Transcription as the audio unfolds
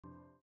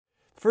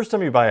First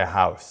time you buy a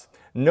house,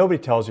 nobody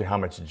tells you how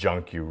much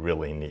junk you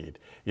really need.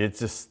 It's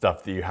just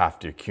stuff that you have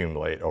to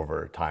accumulate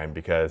over time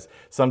because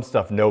some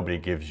stuff nobody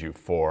gives you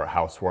for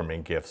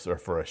housewarming gifts or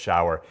for a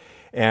shower.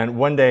 And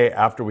one day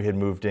after we had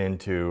moved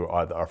into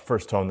our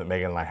first home that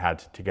Megan and I had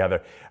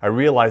together, I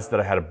realized that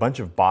I had a bunch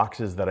of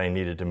boxes that I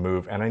needed to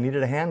move and I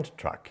needed a hand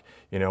truck.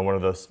 You know, one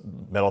of those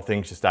metal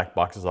things you stack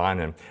boxes on,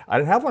 and I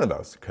didn't have one of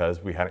those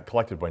because we hadn't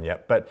collected one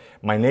yet, but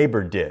my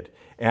neighbor did.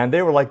 And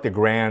they were like the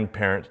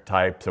grandparent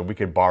type, so we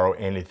could borrow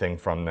anything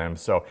from them.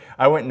 So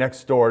I went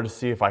next door to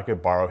see if I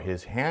could borrow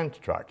his hand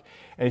truck.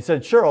 And he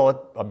said, sure,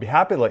 I'll be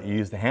happy to let you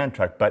use the hand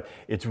truck, but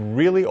it's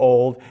really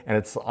old and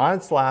it's on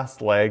its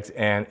last legs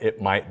and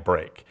it might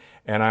break.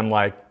 And I'm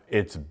like,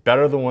 it's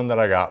better than one that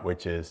I got,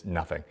 which is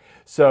nothing.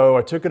 So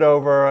I took it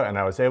over and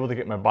I was able to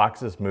get my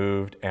boxes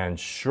moved, and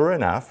sure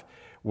enough,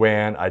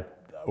 when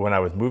I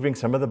was moving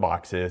some of the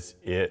boxes,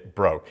 it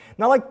broke.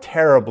 Not like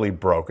terribly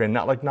broken,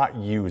 not like not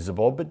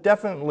usable, but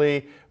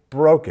definitely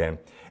broken.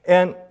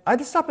 And I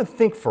just stopped and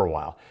think for a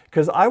while,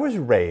 because I was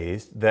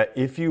raised that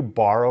if you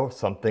borrow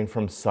something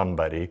from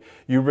somebody,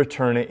 you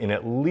return it in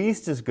at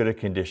least as good a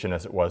condition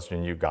as it was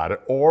when you got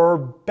it, or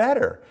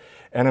better.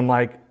 And I'm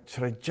like,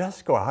 should I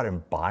just go out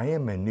and buy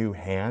him a new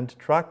hand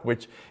truck?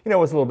 Which, you know,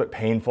 was a little bit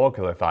painful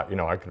because I thought, you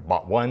know, I could have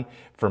bought one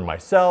for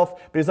myself.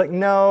 But he's like,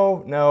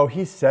 no,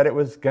 he said it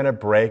was gonna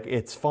break,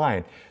 it's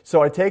fine.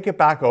 So I take it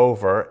back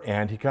over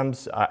and he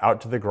comes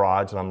out to the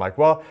garage and I'm like,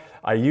 well,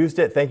 I used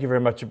it, thank you very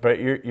much, but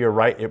you're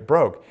right, it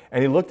broke.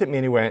 And he looked at me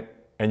and he went,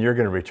 and you're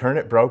gonna return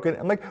it broken?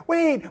 I'm like,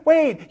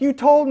 wait, you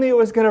told me it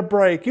was gonna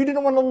break. You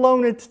didn't want to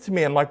loan it to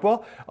me. I'm like,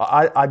 well,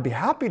 I'd be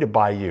happy to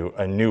buy you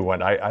a new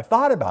one. I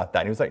thought about that.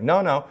 And he was like,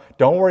 no,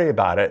 don't worry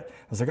about it.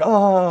 I was like,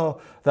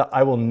 oh,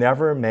 I will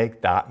never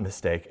make that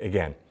mistake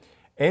again.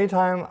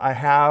 Anytime I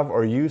have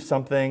or use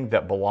something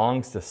that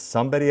belongs to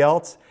somebody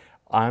else,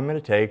 I'm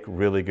gonna take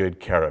really good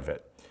care of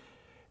it.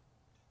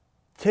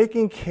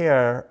 Taking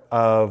good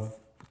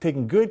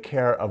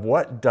care of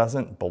what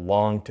doesn't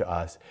belong to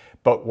us,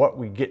 but what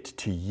we get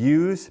to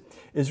use,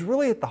 is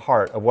really at the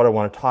heart of what I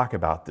want to talk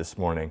about this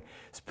morning.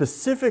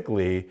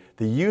 Specifically,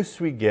 the use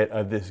we get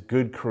of this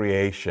good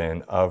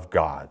creation of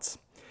God's.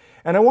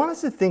 And I want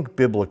us to think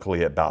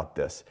biblically about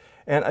this.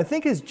 And I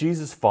think as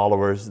Jesus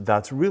followers,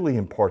 that's really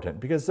important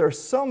because there are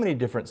so many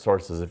different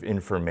sources of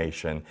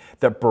information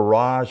that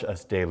barrage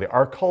us daily.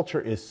 Our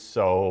culture is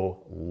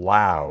so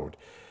loud.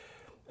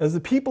 As the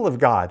people of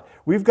God,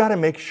 we've got to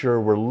make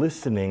sure we're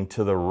listening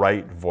to the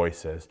right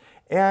voices.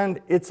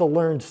 And it's a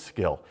learned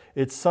skill.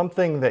 It's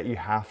something that you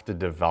have to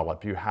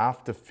develop. You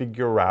have to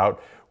figure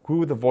out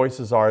who the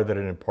voices are that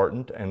are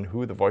important and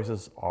who the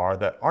voices are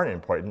that aren't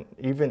important,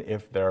 even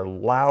if they're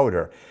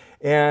louder.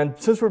 And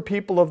since we're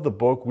people of the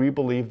book, we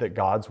believe that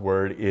God's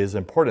word is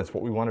important. It's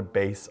what we want to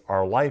base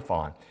our life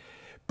on.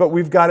 But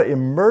we've got to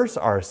immerse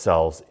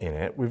ourselves in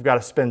it. We've got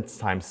to spend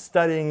time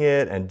studying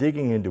it and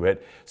digging into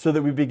it so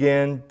that we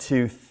begin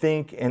to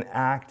think and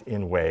act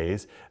in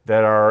ways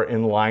that are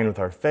in line with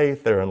our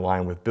faith, that are in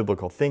line with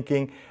biblical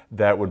thinking,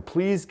 that would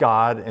please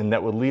God and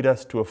that would lead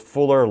us to a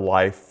fuller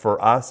life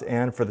for us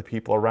and for the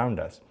people around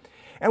us.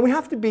 And we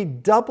have to be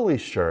doubly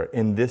sure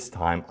in this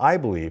time, I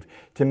believe,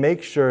 to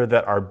make sure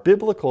that our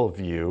biblical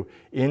view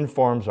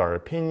informs our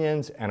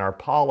opinions and our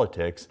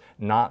politics,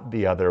 not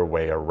the other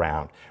way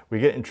around. We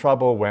get in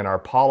trouble when our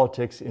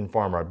politics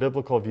inform our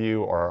biblical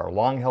view or our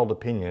long-held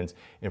opinions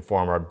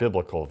inform our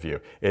biblical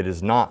view. It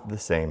is not the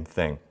same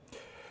thing.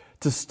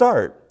 To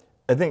start,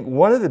 I think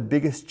one of the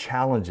biggest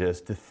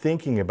challenges to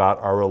thinking about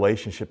our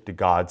relationship to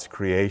God's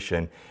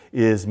creation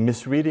is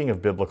misreading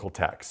of biblical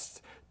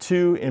texts.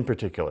 Two in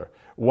particular.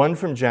 One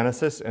from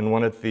Genesis and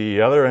one at the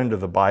other end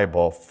of the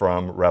Bible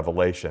from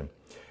Revelation.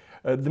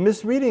 The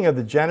misreading of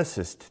the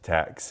Genesis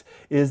text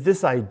is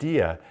this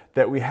idea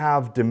that we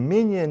have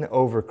dominion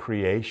over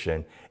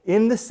creation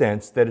in the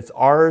sense that it's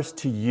ours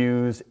to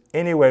use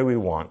any way we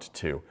want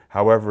to,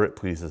 however it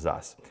pleases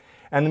us.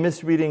 And the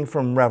misreading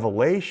from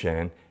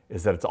Revelation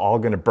is that it's all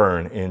going to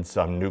burn in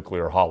some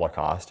nuclear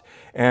holocaust.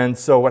 And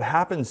so what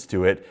happens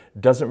to it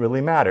doesn't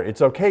really matter.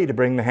 It's okay to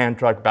bring the hand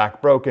truck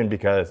back broken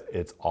because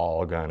it's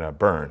all going to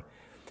burn.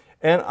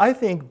 And I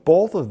think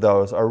both of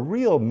those are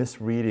real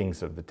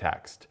misreadings of the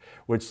text,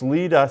 which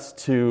lead us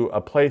to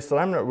a place that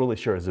I'm not really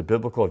sure is a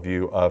biblical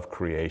view of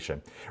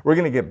creation. We're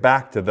going to get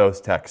back to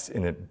those texts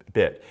in a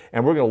bit,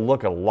 and we're going to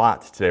look a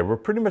lot today. We're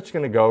pretty much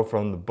going to go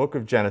from the book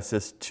of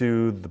Genesis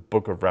to the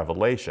book of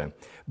Revelation.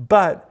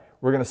 But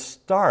we're going to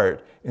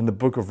start in the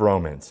book of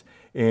Romans,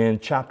 in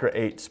chapter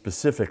 8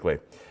 specifically.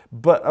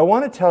 But I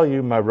want to tell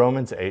you my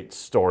Romans 8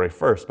 story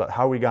first about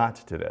how we got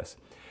to this.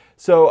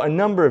 So a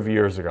number of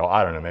years ago,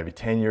 I don't know, maybe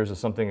 10 years or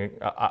something,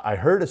 I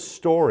heard a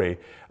story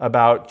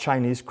about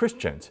Chinese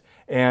Christians.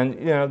 And,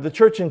 you know, the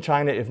church in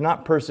China, if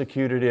not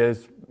persecuted,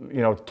 is,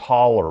 you know,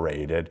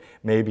 tolerated,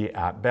 maybe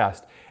at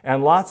best.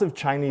 And lots of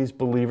Chinese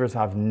believers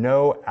have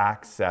no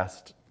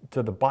access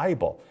to the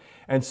Bible.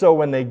 And so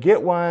when they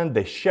get one,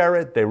 they share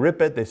it, they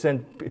rip it, they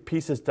send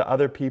pieces to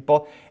other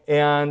people.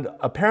 And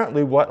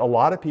apparently what a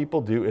lot of people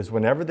do is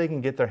whenever they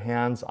can get their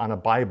hands on a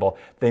Bible,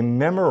 they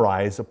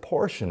memorize a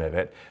portion of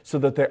it so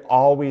that they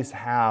always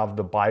have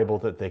the Bible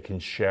that they can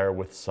share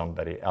with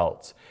somebody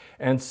else.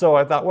 And so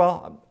I thought,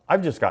 well,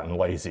 I've just gotten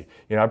lazy.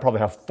 I probably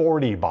have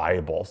 40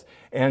 Bibles.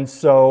 And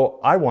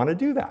so I want to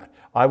do that.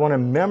 I want to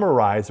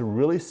memorize a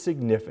really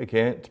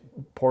significant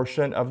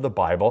portion of the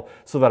Bible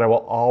so that I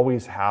will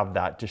always have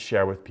that to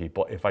share with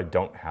people if I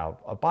don't have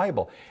a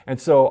Bible. And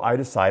so I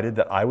decided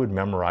that I would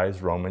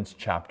memorize Romans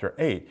chapter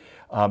 8.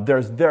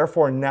 There's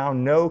therefore now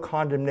no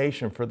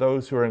condemnation for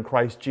those who are in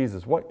Christ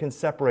Jesus. What can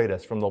separate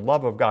us from the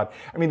love of God?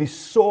 I mean, these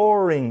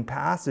soaring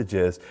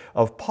passages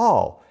of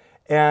Paul.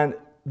 And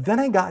then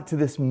I got to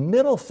this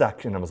middle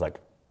section and I was like,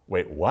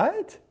 wait,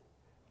 what?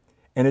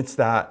 And it's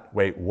that,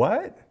 wait,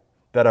 what?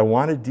 That I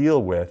want to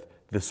deal with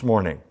this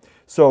morning.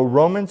 So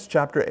Romans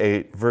chapter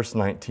 8, verse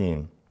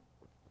 19.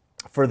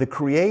 For the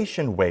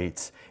creation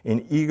waits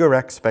in eager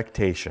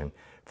expectation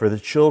for the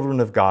children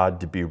of God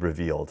to be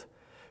revealed.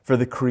 For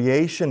the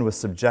creation was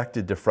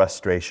subjected to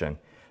frustration,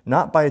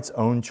 not by its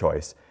own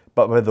choice,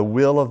 but by the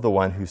will of the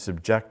one who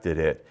subjected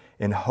it,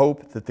 in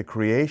hope that the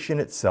creation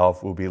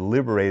itself will be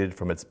liberated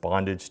from its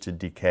bondage to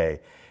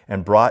decay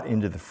and brought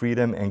into the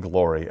freedom and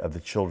glory of the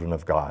children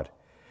of God.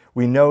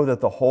 We know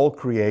that the whole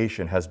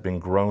creation has been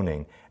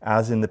groaning,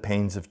 as in the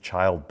pains of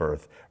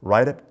childbirth,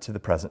 right up to the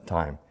present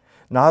time.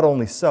 Not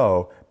only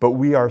so, but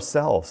we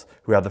ourselves,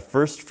 who have the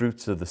first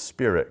fruits of the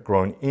Spirit,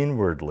 groan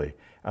inwardly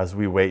as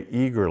we wait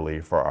eagerly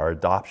for our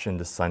adoption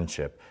to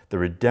sonship, the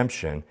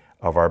redemption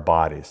of our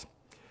bodies.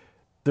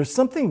 There's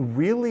something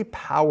really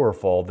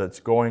powerful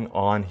that's going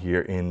on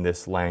here in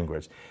this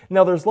language.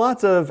 Now, there's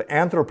lots of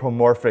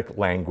anthropomorphic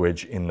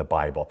language in the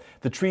Bible.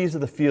 The trees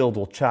of the field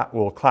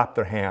will clap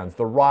their hands,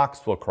 the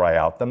rocks will cry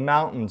out, the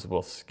mountains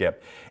will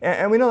skip.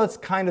 And we know that's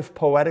kind of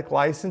poetic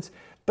license,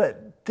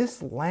 but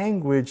this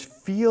language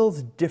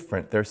feels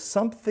different. There's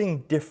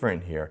something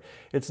different here.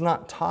 It's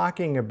not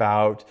talking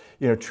about,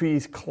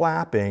 trees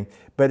clapping,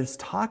 but it's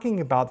talking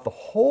about the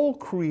whole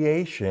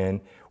creation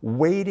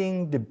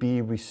waiting to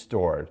be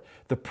restored.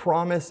 The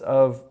promise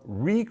of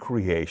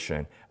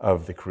recreation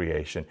of the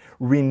creation,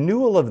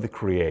 renewal of the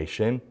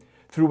creation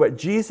through what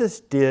Jesus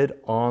did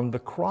on the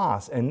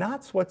cross. And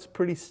that's what's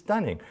pretty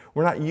stunning.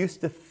 We're not used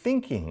to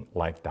thinking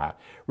like that.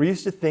 We're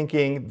used to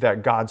thinking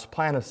that God's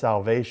plan of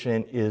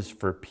salvation is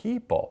for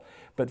people.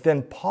 But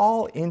then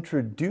Paul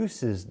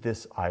introduces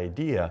this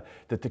idea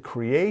that the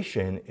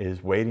creation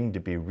is waiting to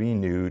be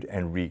renewed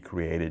and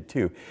recreated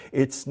too.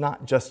 It's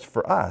not just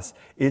for us,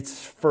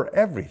 it's for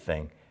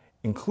everything,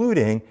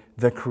 including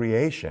the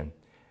creation.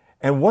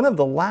 And one of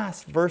the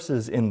last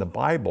verses in the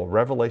Bible,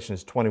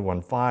 Revelations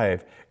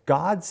 21:5,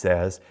 God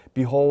says,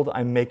 "Behold,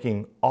 I'm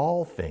making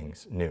all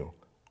things new."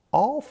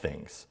 All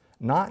things,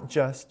 not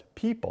just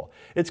people.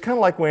 It's kind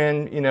of like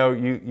when,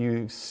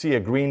 you see a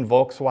green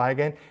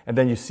Volkswagen and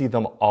then you see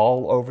them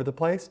all over the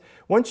place.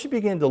 Once you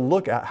begin to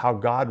look at how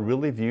God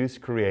really views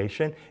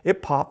creation,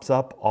 it pops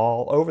up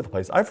all over the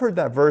place. I've heard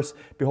that verse,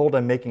 "Behold,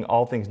 I'm making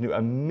all things new,"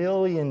 a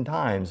million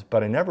times,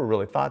 but I never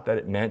really thought that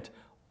it meant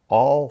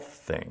all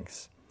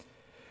things.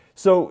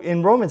 So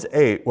in Romans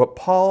 8, what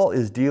Paul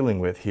is dealing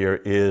with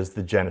here is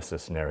the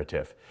Genesis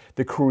narrative,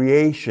 the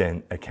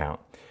creation account.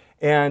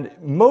 And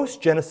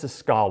most Genesis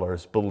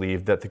scholars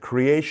believe that the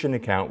creation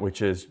account,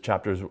 which is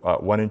chapters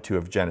 1 and 2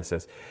 of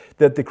Genesis,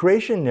 that the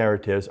creation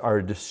narratives are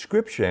a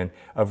description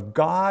of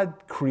God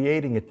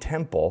creating a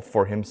temple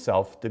for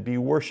himself to be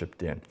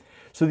worshiped in.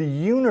 So the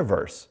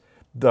universe,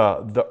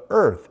 the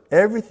earth,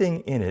 everything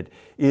in it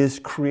is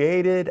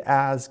created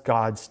as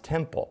God's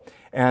temple.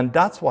 And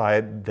that's why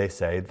they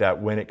say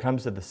that when it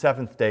comes to the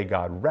seventh day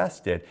God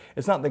rested,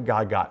 it's not that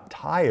God got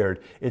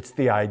tired, it's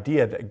the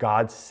idea that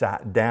God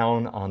sat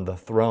down on the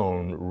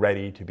throne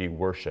ready to be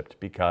worshiped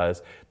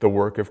because the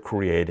work of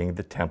creating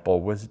the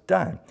temple was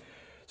done.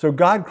 So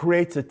God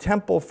creates a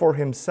temple for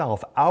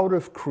himself out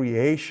of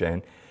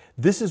creation.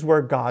 This is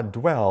where God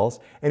dwells,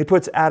 and he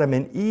puts Adam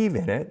and Eve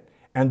in it,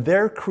 and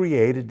they're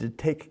created to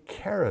take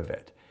care of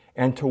it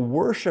and to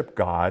worship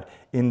God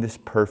in this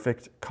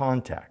perfect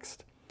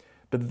context.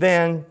 But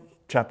then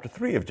chapter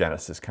 3 of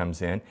Genesis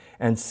comes in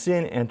and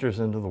sin enters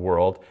into the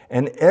world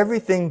and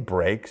everything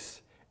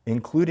breaks,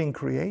 including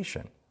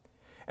creation.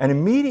 And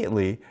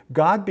immediately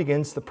God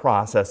begins the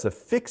process of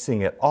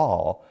fixing it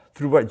all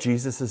through what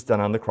Jesus has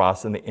done on the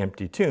cross and the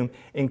empty tomb,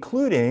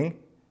 including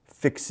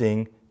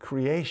fixing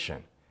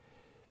creation.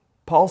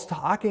 Paul's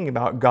talking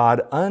about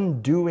God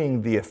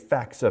undoing the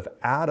effects of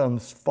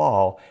Adam's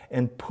fall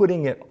and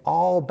putting it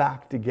all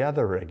back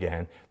together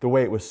again the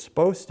way it was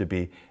supposed to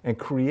be, and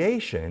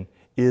creation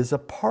is a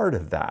part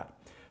of that.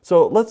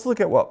 So let's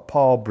look at what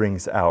Paul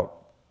brings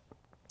out.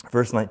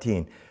 Verse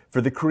 19,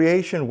 "For the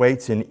creation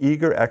waits in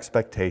eager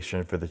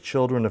expectation for the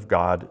children of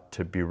God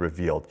to be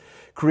revealed."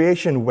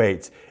 Creation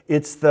waits.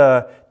 It's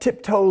the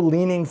tiptoe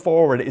leaning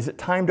forward. Is it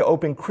time to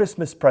open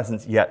Christmas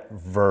presents yet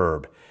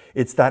verb?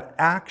 It's that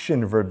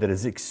action verb that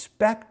is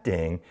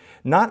expecting,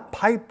 not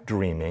pipe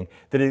dreaming,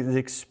 that is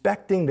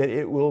expecting that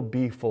it will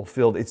be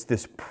fulfilled. It's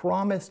this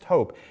promised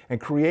hope.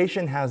 And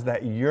creation has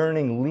that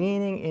yearning,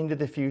 leaning into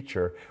the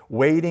future,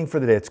 waiting for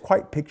the day. It's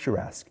quite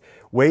picturesque,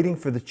 waiting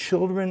for the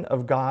children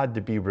of God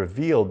to be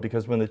revealed,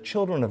 because when the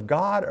children of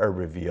God are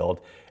revealed,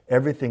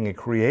 everything in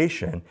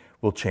creation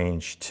will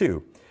change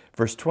too.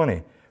 Verse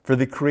 20, for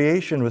the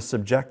creation was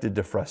subjected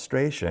to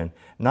frustration,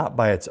 not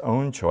by its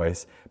own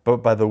choice, but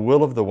by the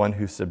will of the one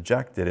who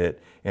subjected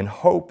it, in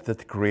hope that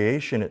the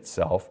creation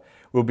itself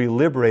will be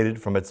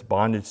liberated from its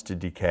bondage to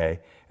decay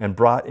and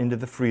brought into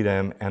the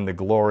freedom and the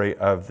glory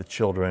of the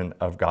children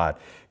of God.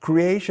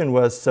 Creation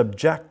was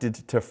subjected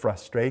to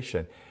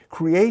frustration.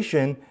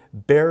 Creation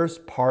bears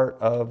part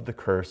of the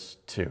curse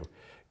too.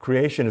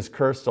 Creation is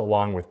cursed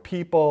along with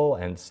people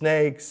and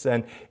snakes,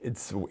 and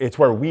it's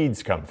where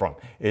weeds come from.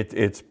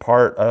 It's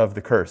part of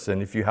the curse.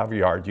 And if you have a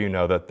yard, you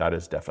know that that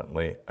is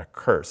definitely a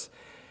curse.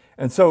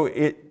 And so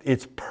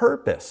its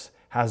purpose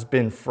has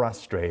been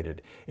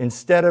frustrated.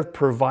 Instead of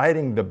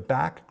providing the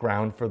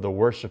background for the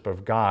worship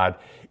of God,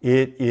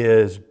 it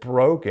is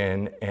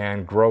broken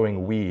and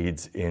growing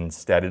weeds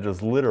instead. It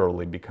has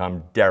literally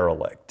become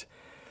derelict.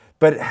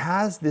 But it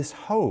has this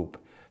hope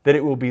that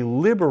it will be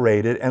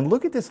liberated, and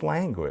look at this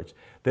language,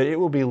 that it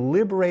will be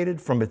liberated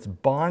from its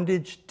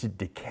bondage to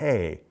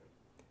decay.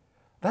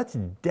 That's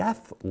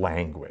death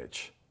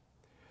language.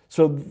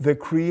 So the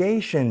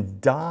creation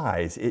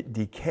dies, it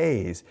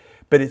decays,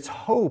 but its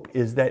hope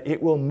is that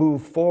it will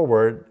move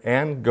forward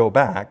and go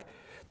back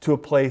to a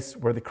place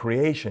where the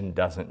creation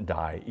doesn't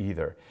die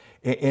either.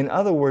 In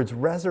other words,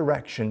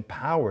 resurrection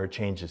power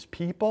changes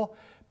people,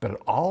 but it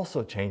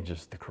also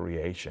changes the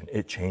creation.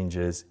 It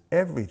changes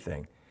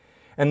everything.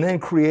 And then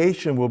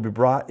creation will be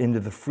brought into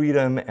the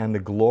freedom and the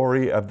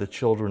glory of the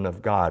children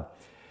of God.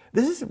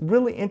 This is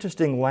really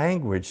interesting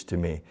language to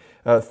me.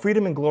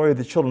 Freedom and glory of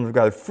the children of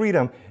God.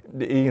 Freedom,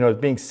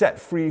 being set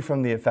free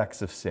from the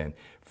effects of sin,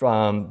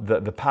 from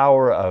the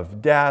power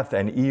of death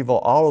and evil,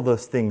 all of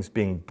those things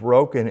being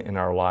broken in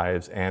our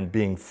lives and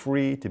being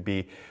free to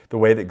be the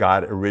way that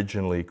God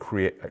originally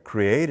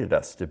created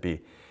us to be.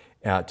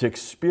 To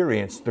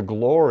experience the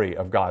glory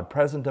of God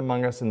present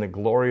among us in the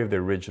glory of the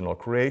original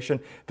creation,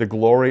 the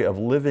glory of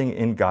living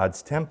in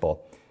God's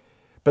temple.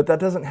 But that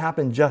doesn't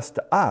happen just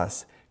to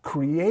us.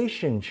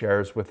 Creation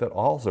shares with it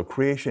also.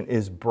 Creation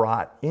is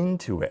brought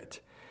into it.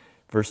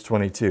 Verse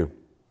 22,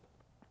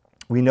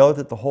 we know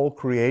that the whole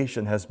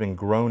creation has been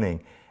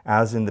groaning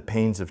as in the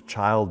pains of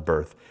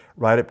childbirth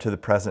right up to the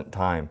present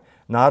time.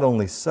 Not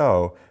only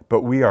so,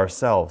 but we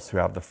ourselves who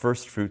have the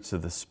first fruits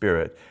of the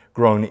Spirit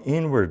groan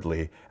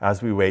inwardly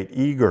as we wait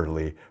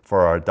eagerly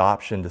for our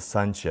adoption to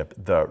sonship,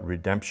 the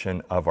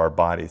redemption of our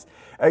bodies.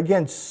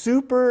 Again,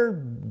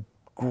 super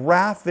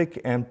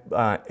graphic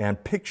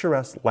and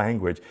picturesque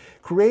language.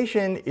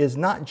 Creation is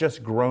not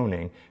just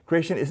groaning.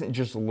 Creation isn't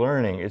just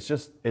learning.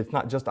 It's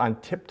not just on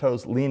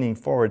tiptoes leaning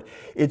forward.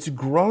 It's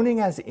groaning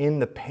as in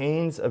the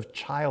pains of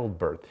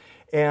childbirth.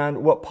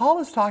 And what Paul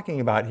is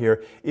talking about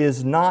here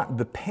is not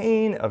the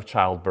pain of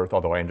childbirth,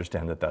 although I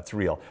understand that that's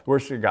real. The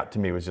worst it got to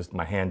me was just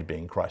my hand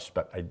being crushed,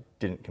 but I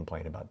didn't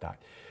complain about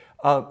that.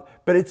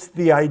 But it's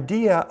the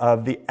idea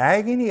of the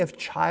agony of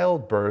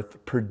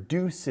childbirth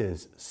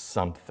produces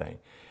something.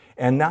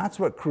 And that's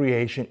what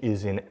creation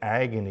is in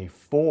agony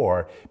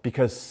for,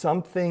 because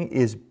something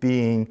is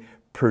being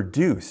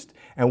produced.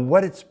 And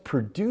what it's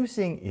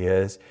producing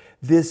is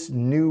this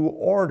new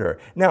order.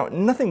 Now,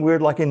 nothing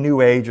weird like a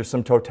new age or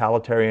some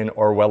totalitarian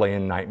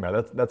Orwellian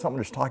nightmare. That's not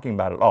what it's talking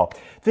about at all.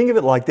 Think of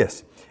it like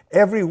this.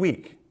 Every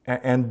week,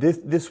 and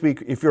this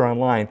week, if you're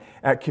online,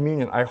 at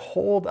communion, I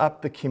hold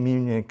up the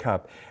communion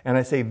cup and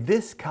I say,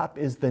 this cup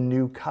is the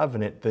new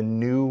covenant, the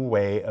new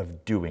way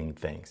of doing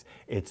things.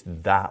 It's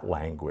that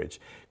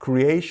language.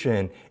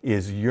 Creation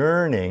is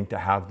yearning to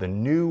have the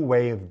new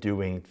way of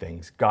doing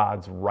things,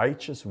 God's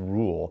righteous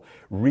rule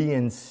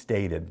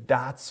reinstated.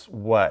 That's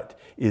what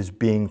is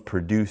being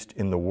produced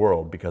in the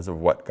world because of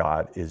what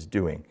God is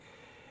doing.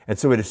 And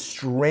so it is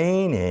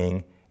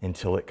straining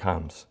until it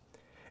comes.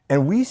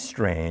 And we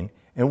strain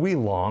and we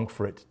long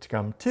for it to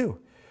come too.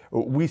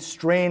 We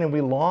strain and we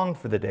long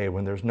for the day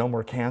when there's no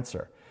more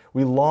cancer.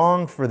 We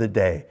long for the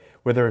day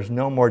where there is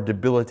no more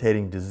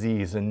debilitating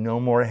disease and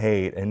no more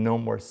hate and no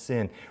more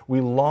sin.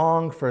 We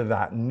long for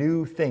that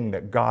new thing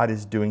that God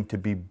is doing to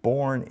be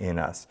born in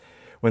us.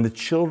 When the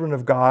children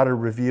of God are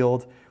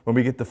revealed, when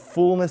we get the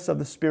fullness of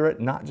the Spirit,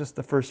 not just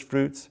the first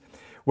fruits,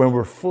 when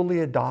we're fully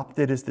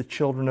adopted as the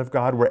children of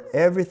God, where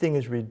everything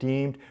is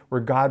redeemed,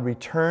 where God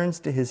returns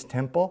to His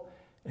temple,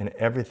 and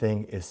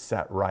everything is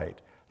set right.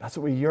 That's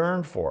what we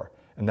yearn for,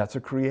 and that's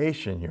what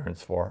creation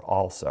yearns for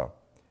also.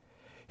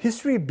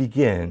 History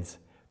begins,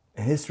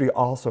 and history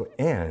also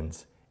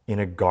ends in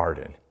a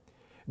garden.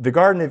 The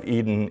Garden of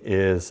Eden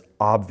is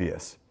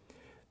obvious.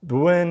 The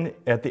one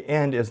at the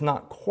end is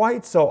not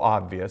quite so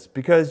obvious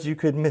because you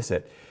could miss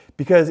it,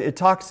 because it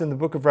talks in the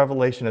book of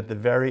Revelation at the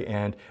very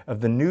end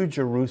of the New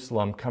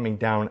Jerusalem coming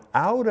down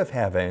out of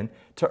heaven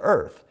to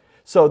earth.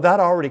 So that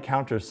already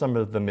counters some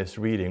of the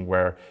misreading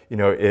where,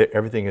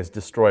 everything is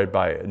destroyed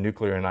by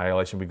nuclear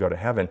annihilation, we go to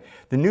heaven.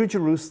 The New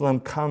Jerusalem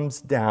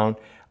comes down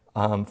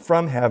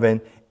from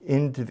heaven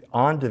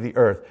onto the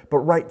earth, but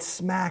right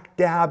smack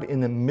dab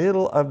in the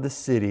middle of the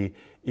city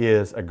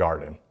is a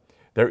garden.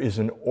 There is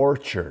an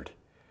orchard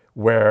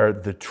where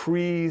the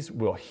trees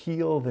will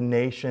heal the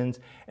nations,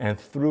 and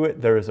through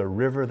it there is a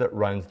river that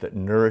runs that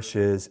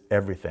nourishes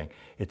everything.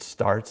 It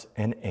starts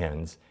and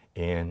ends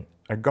in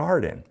a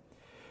garden.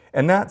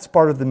 And that's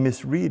part of the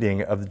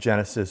misreading of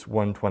Genesis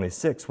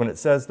 1:26 when it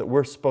says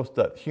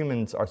that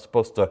humans are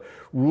supposed to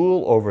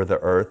rule over the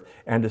earth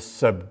and to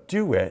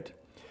subdue it.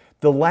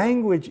 The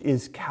language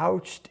is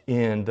couched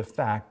in the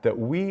fact that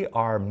we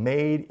are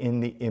made in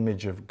the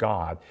image of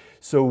God.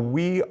 So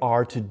we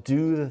are to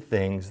do the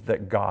things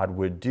that God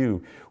would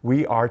do.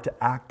 We are to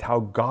act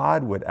how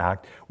God would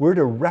act. We're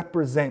to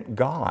represent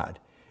God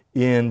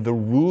in the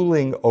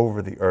ruling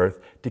over the earth,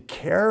 to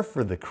care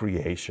for the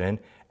creation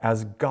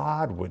as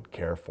God would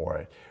care for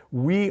it.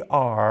 We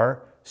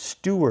are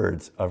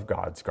stewards of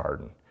God's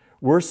garden.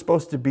 We're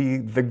supposed to be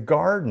the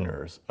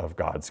gardeners of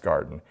God's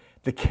garden,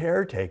 the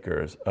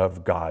caretakers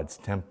of God's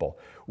temple.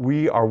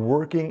 We are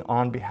working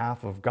on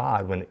behalf of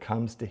God when it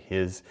comes to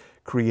His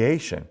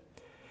creation.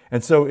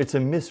 And so it's a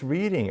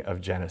misreading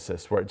of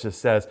Genesis where it just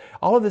says,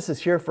 all of this is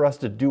here for us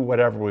to do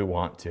whatever we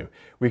want to.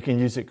 We can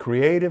use it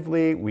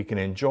creatively, we can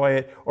enjoy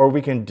it, or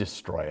we can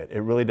destroy it.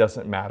 It really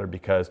doesn't matter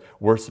because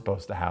we're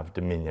supposed to have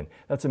dominion.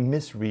 That's a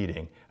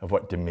misreading of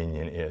what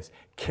dominion is.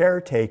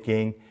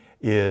 Caretaking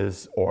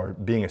or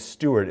being a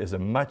steward is a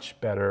much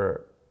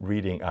better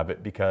reading of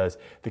it because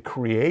the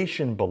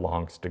creation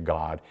belongs to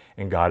God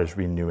and God is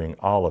renewing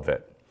all of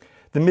it.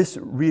 The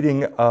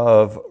misreading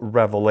of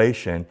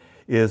Revelation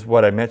is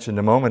what I mentioned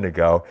a moment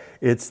ago.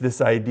 It's this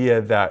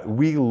idea that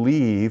we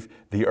leave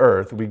the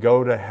earth, we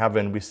go to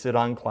heaven, we sit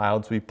on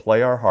clouds, we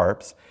play our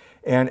harps,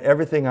 and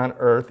everything on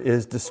earth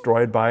is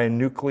destroyed by a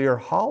nuclear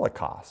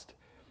holocaust.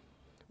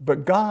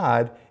 But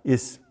God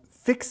is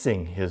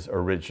fixing His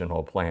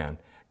original plan.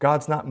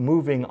 God's not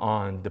moving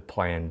on to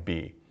plan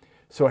B.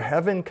 So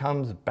heaven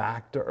comes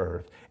back to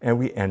earth and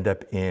we end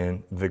up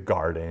in the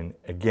garden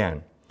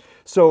again.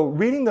 So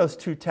reading those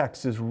two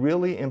texts is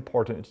really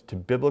important to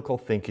biblical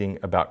thinking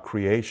about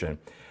creation.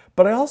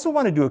 But I also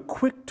want to do a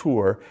quick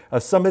tour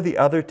of some of the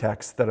other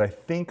texts that I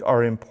think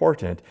are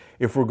important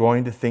if we're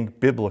going to think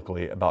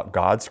biblically about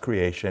God's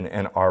creation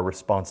and our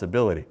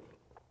responsibility.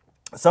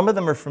 Some of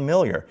them are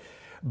familiar,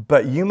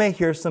 but you may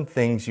hear some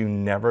things you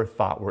never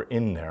thought were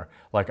in there,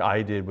 like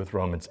I did with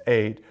Romans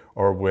 8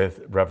 or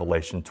with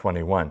Revelation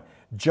 21.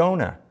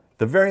 Jonah,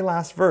 the very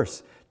last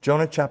verse,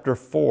 Jonah chapter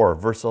 4,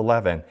 verse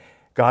 11.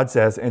 God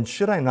says, "And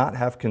should I not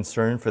have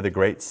concern for the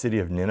great city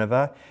of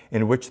Nineveh,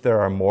 in which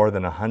there are more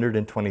than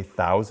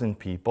 120,000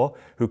 people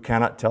who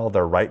cannot tell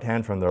their right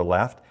hand from their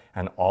left,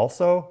 and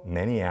also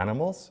many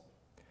animals?"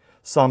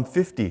 Psalm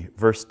 50,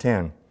 verse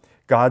 10.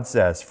 God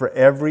says, "For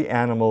every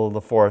animal of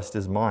the forest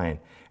is mine,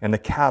 and the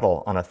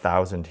cattle on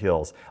 1,000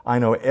 hills. I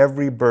know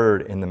every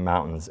bird in the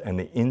mountains, and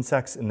the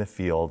insects in the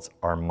fields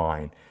are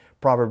mine."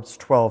 Proverbs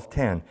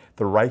 12:10,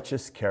 "The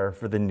righteous care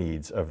for the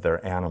needs of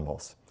their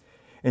animals."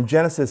 In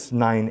Genesis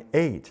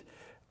 9:8,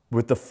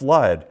 with the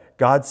flood,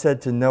 God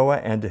said to Noah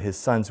and to his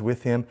sons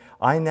with him,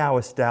 "I now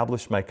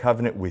establish my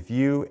covenant with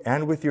you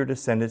and with your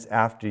descendants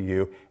after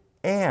you,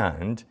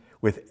 and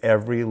with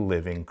every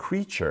living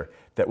creature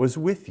that was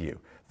with you,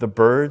 the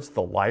birds,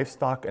 the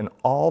livestock, and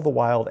all the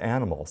wild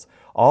animals,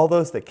 all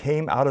those that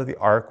came out of the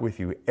ark with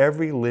you,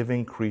 every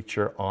living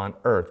creature on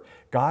earth."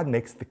 God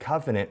makes the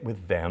covenant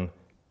with them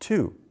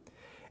too.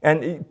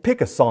 And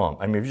pick a psalm.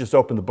 I mean, if you just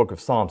open the book of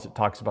Psalms, it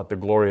talks about the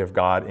glory of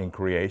God in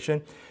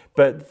creation.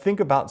 But think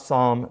about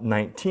Psalm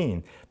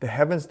 19. The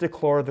heavens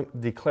declare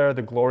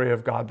the glory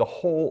of God. The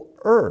whole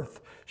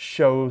earth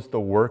shows the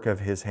work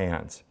of His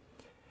hands.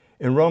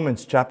 In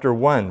Romans chapter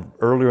 1,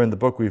 earlier in the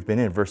book we've been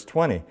in, verse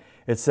 20,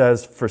 it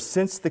says, "For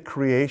since the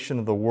creation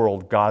of the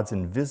world, God's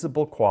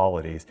invisible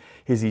qualities,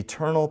 His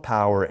eternal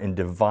power and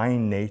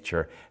divine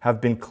nature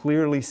have been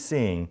clearly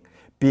seen,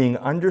 being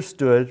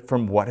understood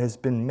from what has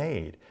been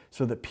made,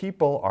 so that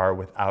people are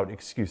without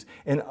excuse."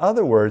 In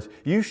other words,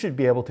 you should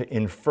be able to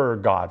infer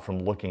God from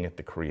looking at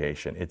the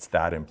creation. It's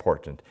that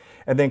important.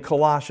 And then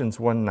Colossians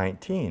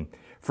 1:19,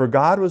 "For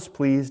God was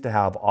pleased to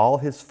have all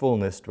His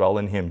fullness dwell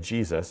in Him,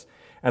 Jesus,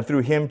 and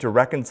through Him to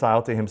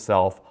reconcile to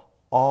Himself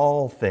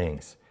all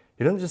things."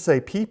 He doesn't just say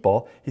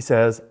people, He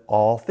says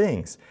all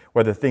things,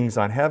 whether things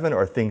on heaven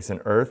or things in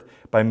earth,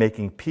 by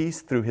making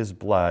peace through His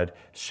blood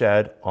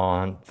shed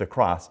on the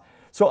cross.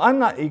 So I'm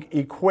not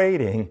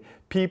equating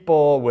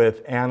people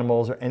with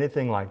animals or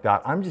anything like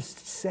that. I'm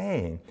just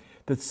saying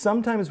that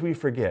sometimes we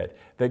forget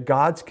that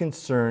God's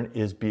concern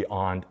is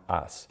beyond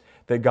us,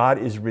 that God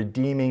is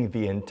redeeming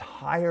the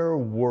entire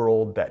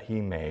world that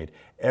He made,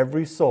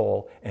 every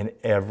soul and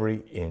every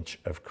inch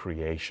of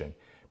creation,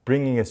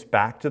 bringing us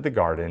back to the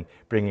garden,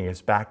 bringing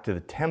us back to the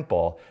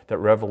temple that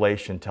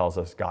Revelation tells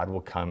us God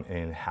will come and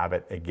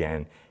inhabit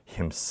again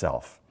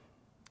Himself.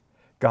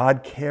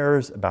 God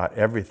cares about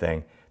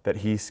everything that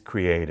He's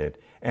created.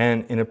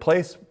 And in a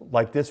place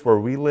like this where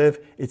we live,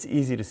 it's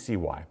easy to see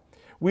why.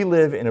 We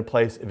live in a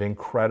place of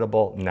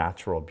incredible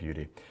natural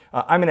beauty.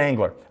 I'm an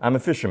angler, I'm a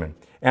fisherman,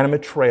 and I'm a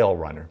trail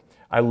runner.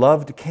 I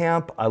love to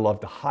camp, I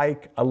love to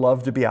hike, I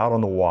love to be out on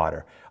the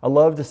water. I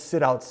love to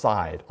sit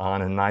outside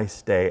on a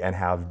nice day and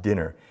have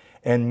dinner.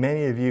 And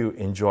many of you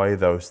enjoy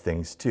those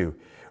things too.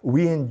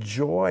 We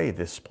enjoy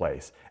this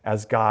place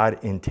as God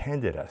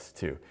intended us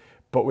to,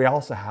 but we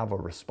also have a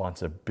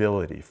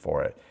responsibility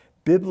for it.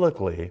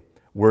 Biblically,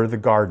 we're the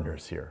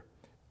gardeners here.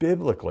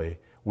 Biblically,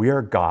 we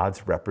are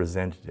God's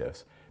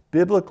representatives.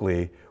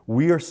 Biblically,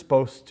 we are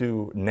supposed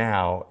to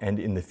now and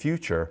in the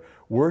future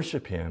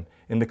worship Him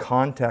in the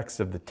context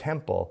of the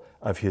temple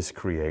of His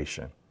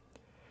creation.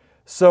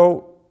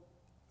 So,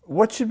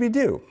 what should we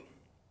do?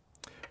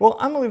 Well,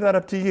 I'm going to leave that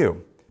up to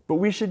you, but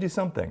we should do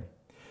something.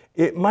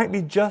 It might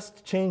be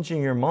just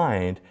changing your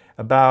mind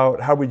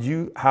about how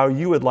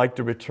you would like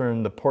to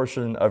return the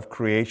portion of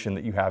creation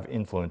that you have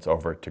influence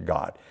over to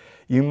God.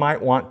 You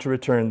might want to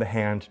return the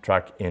hand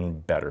truck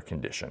in better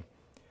condition.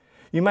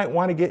 You might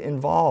want to get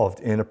involved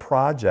in a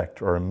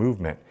project or a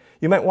movement.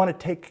 You might want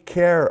to take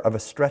care of a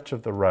stretch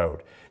of the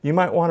road. You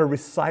might want to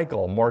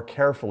recycle more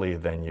carefully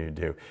than you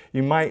do.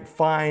 You might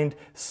find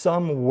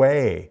some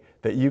way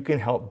that you can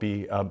help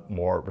be a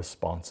more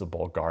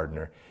responsible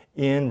gardener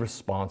in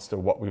response to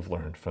what we've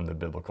learned from the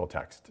biblical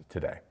text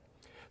today.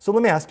 So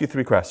let me ask you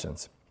 3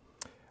 questions.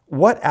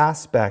 What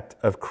aspect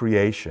of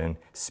creation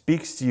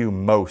speaks to you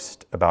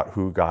most about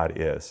who God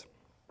is?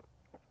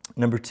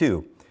 Number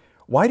 2,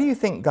 why do you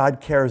think God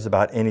cares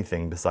about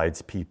anything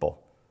besides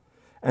people?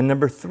 And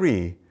number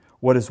 3,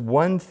 what is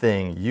one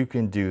thing you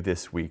can do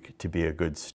this week to be a good steward?